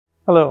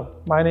Hello,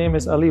 my name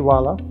is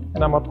Wahla,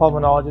 and I'm a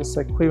pulmonologist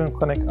at Cleveland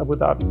Clinic, Abu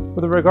Dhabi.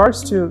 With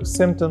regards to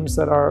symptoms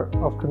that are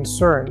of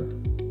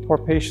concern for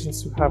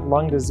patients who have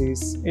lung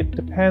disease, it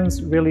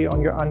depends really on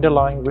your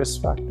underlying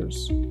risk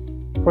factors.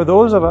 For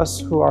those of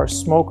us who are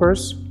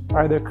smokers,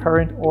 either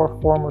current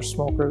or former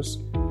smokers,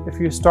 if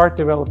you start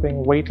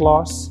developing weight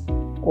loss,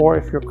 or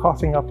if you're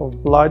coughing up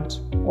of blood,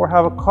 or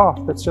have a cough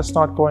that's just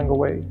not going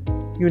away,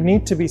 you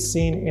need to be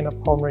seen in a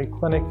pulmonary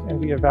clinic and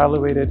be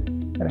evaluated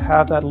and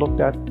have that looked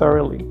at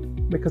thoroughly,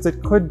 because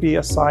it could be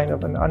a sign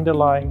of an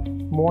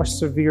underlying, more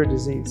severe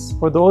disease.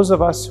 For those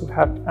of us who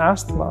have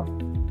asthma,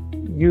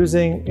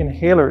 using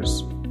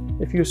inhalers,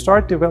 if you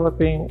start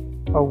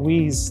developing a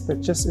wheeze that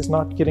just is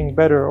not getting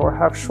better or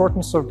have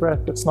shortness of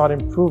breath that's not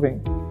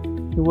improving,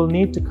 you will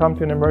need to come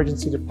to an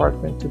emergency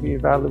department to be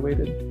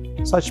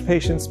evaluated. Such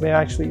patients may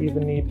actually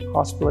even need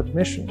hospital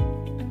admission.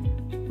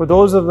 For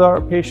those of our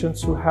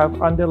patients who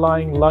have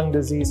underlying lung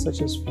disease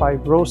such as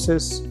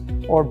fibrosis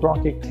or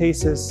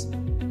bronchiectasis,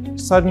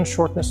 sudden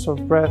shortness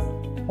of breath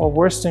or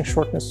worsening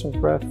shortness of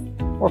breath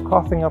or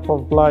coughing up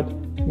of blood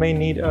may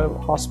need a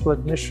hospital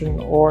admission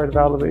or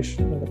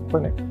evaluation in the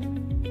clinic.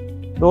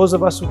 Those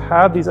of us who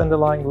have these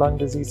underlying lung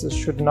diseases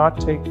should not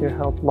take their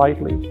health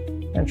lightly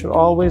and should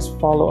always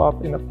follow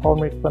up in a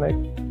pulmonary clinic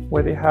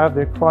where they have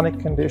their chronic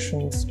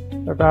conditions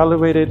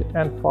evaluated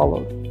and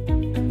followed.